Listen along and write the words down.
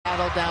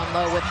battle down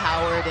low with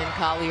Howard and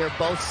Collier,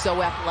 both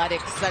so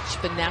athletic, such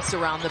finesse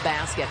around the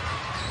basket.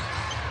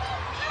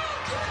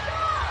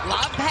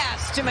 Lob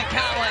pass to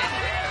McCowan.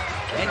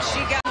 And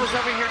she was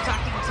over here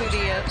talking to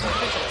the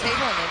official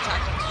table and then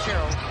talking to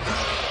Cheryl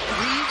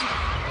Reed.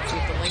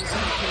 With the Lynx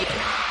compete.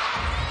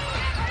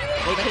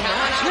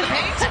 McCowan on the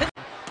paint.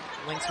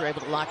 Lynx were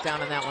able to lock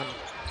down on that one.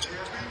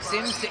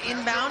 Sims to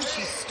inbound.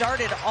 She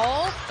started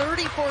all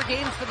 34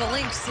 games for the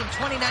Lynx in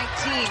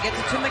 2019. Gets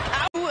it to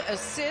McCowan.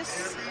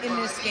 Assists in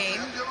this game.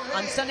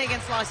 On Sunday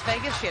against Las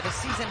Vegas, she had a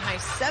season-high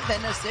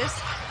 7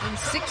 assists in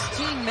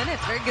 16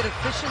 minutes. Very good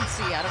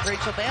efficiency out of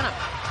Rachel Banham.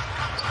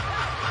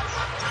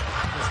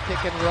 This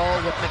pick and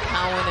roll with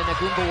McCowan and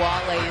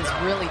Agumbawale is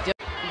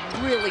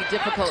really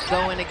difficult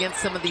going against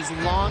some of these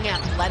long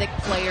athletic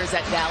players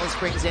that Dallas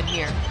brings in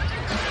here.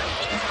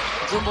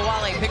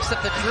 Agumbawale picks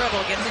up the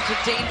dribble, gets into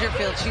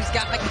Dangerfield. She's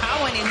got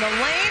McCowan in the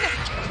lane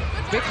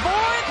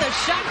before the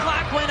shot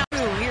clock went up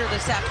here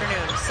this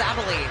afternoon.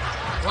 Savali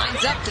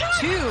lines up the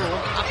 2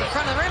 off the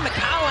front of the rim.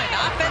 McCowan,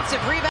 offensive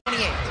rebound.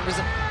 It was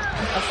a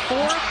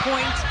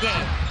 4-point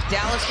game.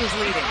 Dallas was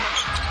leading.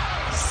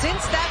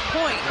 Since that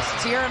point,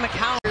 Teaira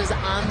Mccowan is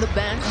on the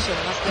bench and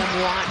let them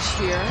watch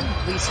here,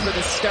 at least for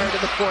the start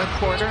of the fourth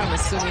quarter. I'm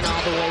assuming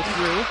all the way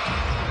through,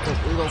 but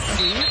we will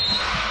see.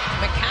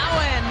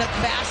 McCowan, the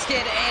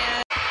basket,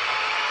 and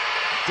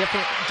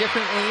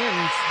differently,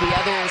 and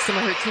some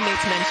of her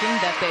teammates mentioned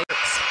that they.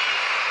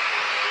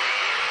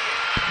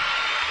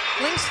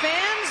 Lynx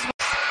fans.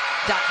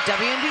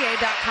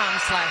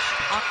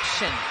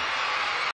 WNBA.com/auction.